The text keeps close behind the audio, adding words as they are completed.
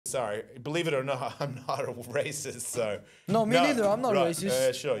sorry. Believe it or not, I'm not a racist, so... No, me neither. I'm not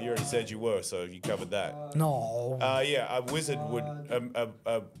racist. Sure, you already said you were, so you covered that. No. Yeah, a wizard would...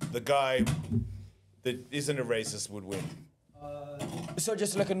 the guy that isn't a racist would win. So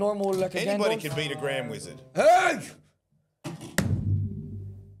just like a normal, like a Anybody Gandalf? can beat a Grand Wizard. Hey!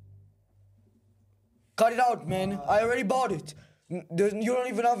 Cut it out, man. I already bought it. You don't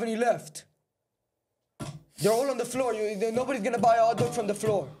even have any left. They're all on the floor. Nobody's gonna buy a hot dog from the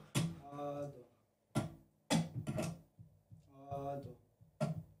floor.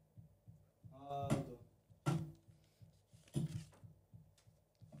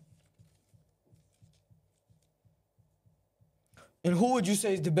 And who would you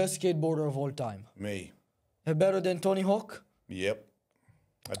say is the best skateboarder of all time? Me. Better than Tony Hawk? Yep.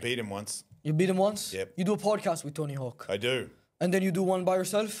 I beat him once. You beat him once? Yep. You do a podcast with Tony Hawk. I do. And then you do one by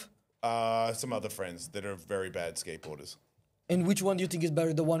yourself? Some other friends that are very bad skateboarders. And which one do you think is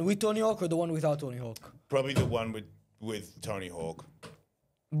better, the one with Tony Hawk or the one without Tony Hawk? Probably the one with Tony Hawk.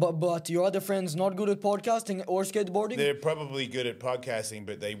 But your other friends not good at podcasting or skateboarding? They're probably good at podcasting,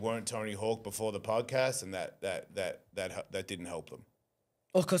 but they weren't Tony Hawk before the podcast, and that didn't help them.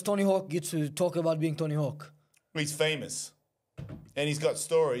 Oh, because Tony Hawk gets to talk about being Tony Hawk. He's famous, and he's got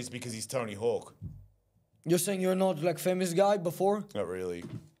stories because he's Tony Hawk. You're saying you're not like famous guy before? Not really.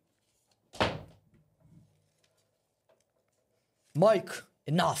 Mike,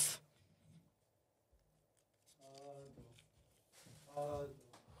 enough. Oh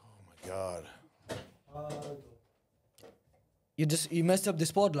my God. You messed up the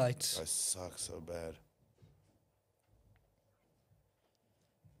spotlights. I suck so bad.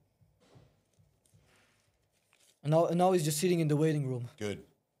 And now he's just sitting in the waiting room. Good.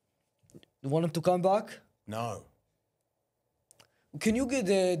 You want him to come back? No. Can you get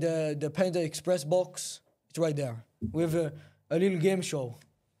the Panda Express box? It's right there. We have a little game show.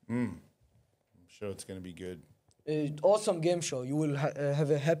 I'm sure it's going to be good. Awesome game show. You will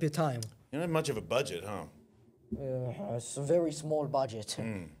have a happy time. You don't have much of a budget, huh? It's a very small budget.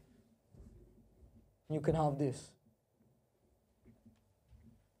 You can have this.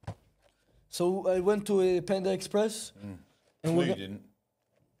 So I went to a Panda Express. And No, you didn't.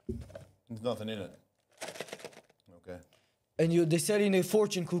 There's nothing in it. Okay. And they sell in a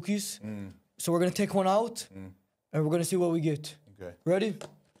fortune cookies. So we're going to take one out. And we're going to see what we get. Okay. Ready?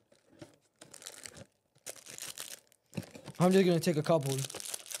 I'm just going to take a couple.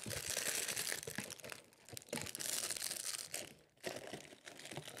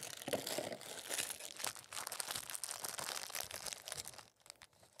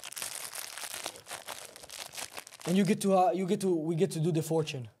 And we get to do the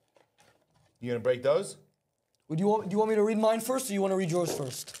fortune. You gonna break those? Do you want me to read mine first, or you want to read yours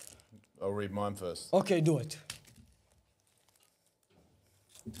first? I'll read mine first. Okay, do it.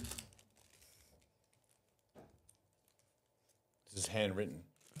 This is handwritten.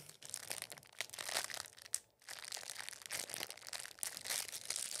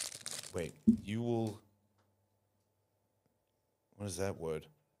 Wait, you will... What is that word?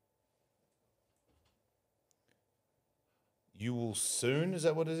 You will soon, is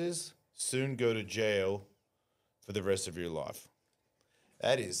that what it is? Soon go to jail for the rest of your life.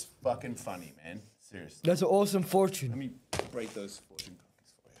 That is fucking funny, man. Seriously. That's an awesome fortune. Let me break those fortune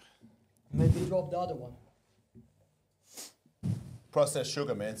cookies for you. Maybe drop the other one. Processed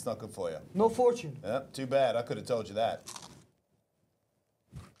sugar, man. It's not good for you. No fortune. Yeah, too bad. I could have told you that.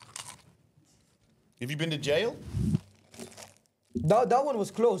 Have you been to jail? That one was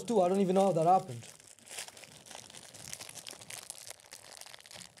closed too. I don't even know how that happened.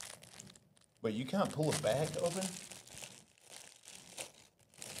 Wait, you can't pull a bag open?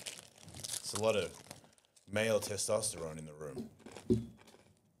 It's a lot of male testosterone in the room.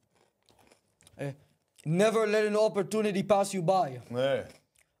 Never let an opportunity pass you by. Yeah.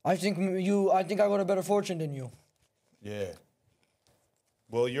 I think I got a better fortune than you. Yeah.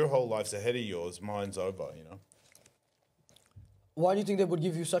 Well, your whole life's ahead of yours. Mine's over, you know. Why do you think they would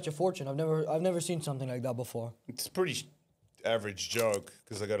give you such a fortune? I've never seen something like that before. It's a pretty average joke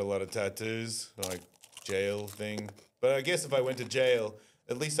because I got a lot of tattoos, like jail thing. But I guess if I went to jail,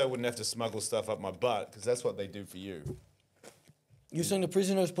 at least I wouldn't have to smuggle stuff up my butt because that's what they do for you. You saying the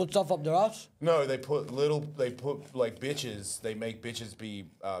prisoners put stuff up their ass? No, they put like bitches. They make bitches be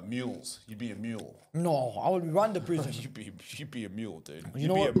mules. You'd be a mule. No, I would run the prison. you'd be a mule, dude. You You'd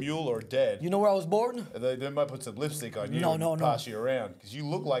know be what? a mule or dead. You know where I was born? They might put some lipstick on you No, and no, no. pass you around because you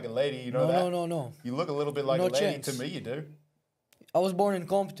look like a lady. You know that? No. You look a little bit like No a lady chance. to me. You do. I was born in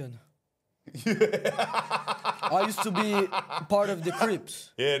Compton. I used to be part of the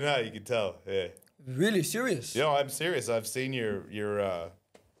Crips. Yeah, no, you can tell. Yeah. Really serious? Yeah, I'm serious. I've seen your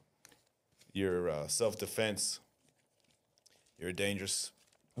your self-defense. You're a dangerous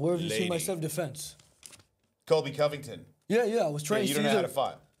Where have you seen my lady. self-defense? Colby Covington. Yeah, I was Yeah, trained. you don't know how to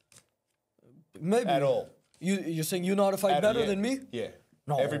fight Maybe. at all. You're saying you know how to fight better Yeah. than me? Yeah.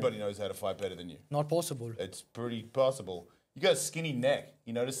 No. Everybody knows how to fight better than you. Not possible. It's pretty possible. You got a skinny neck.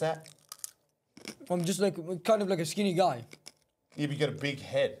 You notice that? I'm just like kind of like a skinny guy. Yeah, but you got a big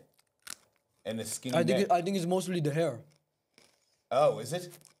head and a skinny I think neck. I think it's mostly the hair. Oh, is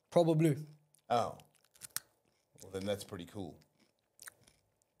it? Probably. Oh. Well, then that's pretty cool.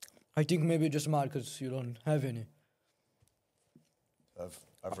 I think maybe you're just mad because you don't have any.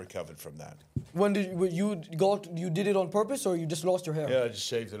 I've recovered from that. When you did it on purpose or you just lost your hair? Yeah, I just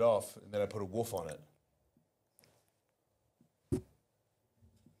shaved it off and then I put a woof on it. You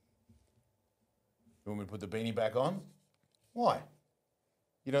want me to put the beanie back on? Why?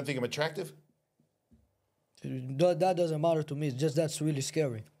 You don't think I'm attractive? That doesn't matter to me. It's just that's really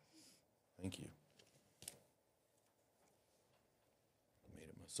scary. Thank you. I made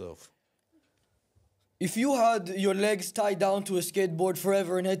it myself. If you had your legs tied down to a skateboard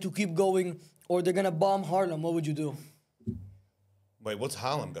forever and had to keep going, or they're gonna bomb Harlem, what would you do? Wait, what's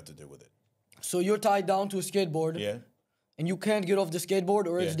Harlem got to do with it? So you're tied down to a skateboard, Yeah? and you can't get off the skateboard,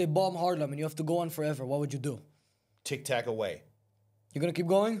 or else Yeah. they bomb Harlem and you have to go on forever. What would you do? Tic-tac away. You're gonna keep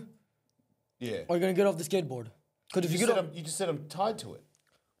going, Yeah. or you're gonna get off the skateboard? Because if you get off, You just said I'm tied to it.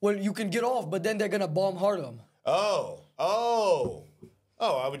 well, you can get off, but then they're gonna bomb Harlem. Oh,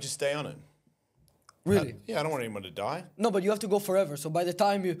 I would just stay on it. Really? Yeah, I don't want anyone to die. No, but you have to go forever. So by the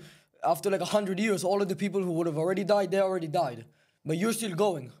time after like 100 years, all of the people who would have already died, they already died. But you're still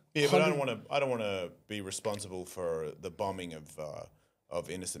going. Yeah, but I 100 don't want to be responsible for the bombing of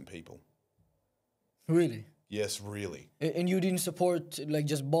innocent people. Really? Yes, really. And you didn't support like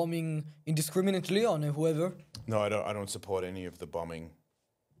just bombing indiscriminately on whoever? No, I don't support any of the bombing.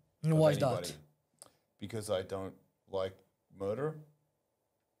 And of why is anybody. that? Because I don't like murder.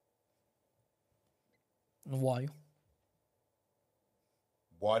 Why?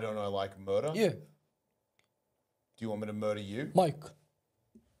 Why don't I like murder? Yeah, Do you want me to murder you?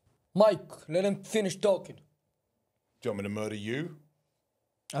 Mike, let him finish talking. Do you want me to murder you?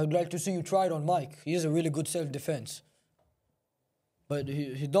 I would like to see you try it on Mike. He has a really good self-defense. But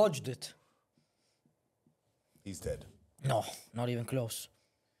he dodged it. He's dead. No, not even close.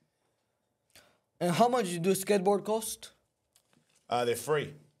 And how much do skateboard cost? They're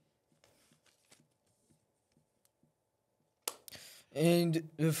free. And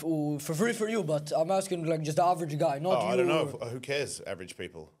for free for you, but I'm asking like just the average guy, not Oh, you. I don't know. Who cares? Average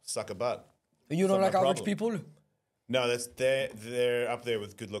people suck a butt. You don't not like my average problem. people? No, they're up there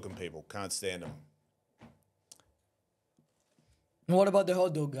with good-looking people. Can't stand them. What about the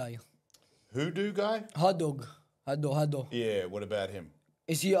hot dog guy? Hoodoo guy? Hot dog. Yeah. What about him?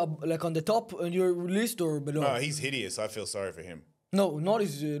 Is he like on the top on your list or below? Oh, he's hideous. I feel sorry for him. No, not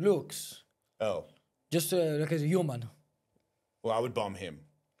his looks. Oh, Just like as a human. well, I would bomb him.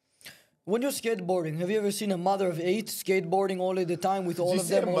 When you're skateboarding, have you ever seen a mother of 8 skateboarding all of the time with all Did you of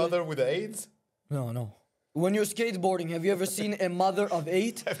see them? a mother with AIDS? No. When you're skateboarding, have you ever seen a mother of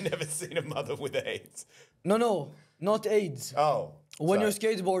 8? I've never seen a mother with AIDS. No, not AIDS. Oh. When sorry. you're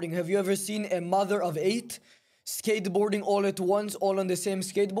skateboarding, have you ever seen a mother of 8 skateboarding all at once, all on the same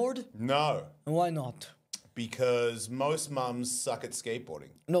skateboard? No, And why not? because most mums suck at skateboarding.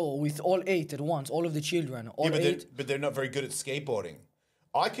 No, with all 8 at once, all of the children, all Yeah, 8. but they're not very good at skateboarding.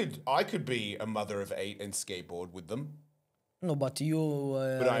 I could be a mother of 8 and skateboard with them, No, but you.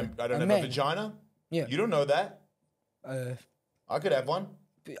 but I don't have man. a vagina. Yeah. You don't know that. Uh, I could have one.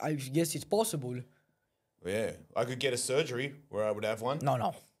 I guess it's possible. Yeah, I could get a surgery where I would have one.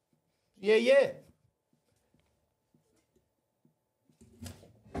 No. Yeah.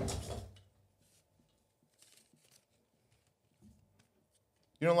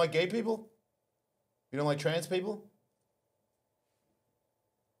 You don't like gay people? You don't like trans people?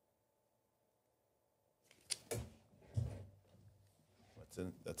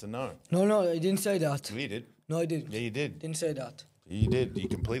 That's a no. No, I didn't say that. You did. No, I didn't. Yeah, you did. Didn't say that. You did. You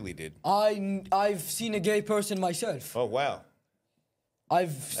completely did. I've seen a gay person myself. Oh wow,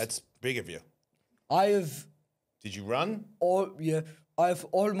 I've that's big of you. I've Did you run? I've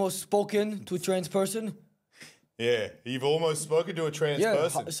almost spoken to a trans person. Yeah, you've almost spoken to a trans Yeah,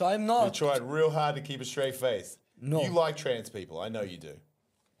 person. so I'm You not. tried real hard to keep a straight face. No. You like trans people. I know you do.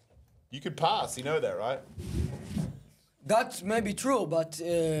 You could pass. You know that, right? That's maybe true, but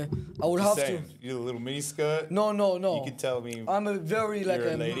I would Just have saying. You have a little mini skirt. to. No. You could tell me. I'm a very like you're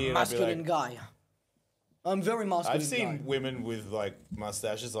a a lady and I'd be masculine like- guy. I'm very masculine. I've seen guy. women with like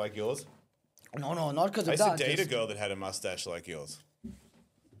mustaches like yours. No, not because I of used that. to date a just- girl that had a mustache like yours.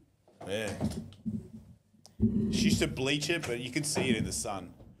 Yeah. She used to bleach it, but you can see it in the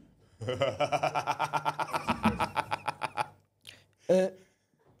sun.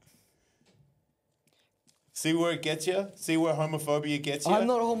 See where it gets you? See where homophobia gets you? I'm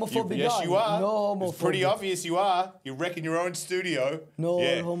not a homophobic Yes, guy. you are. No It's pretty homophobia. obvious you are. You're wrecking your own studio. No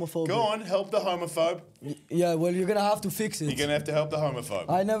homophobic. Go on, help the homophobe. Yeah, well, you're gonna have to fix it. You're gonna have to help the homophobe.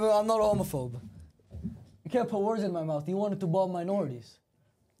 I'm not a homophobe. You can't put words in my mouth. You wanted to bomb minorities.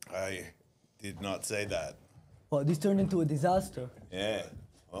 I did not say that. Well, this turned into a disaster. Yeah.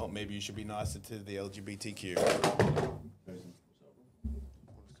 Well, maybe you should be nicer to the LGBTQ.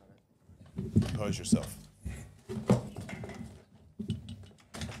 Compose yourself.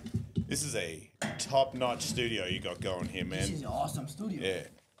 This is a top-notch studio you got going here, man. This is an awesome studio. Yeah.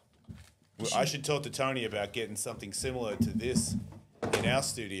 Well, I should talk to Tony about getting something similar to this in our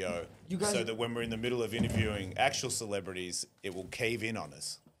studio, You guys- so that when we're in the middle of interviewing actual celebrities, it will cave in on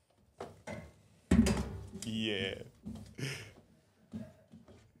us. Yeah.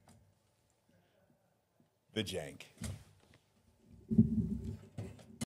 The jank.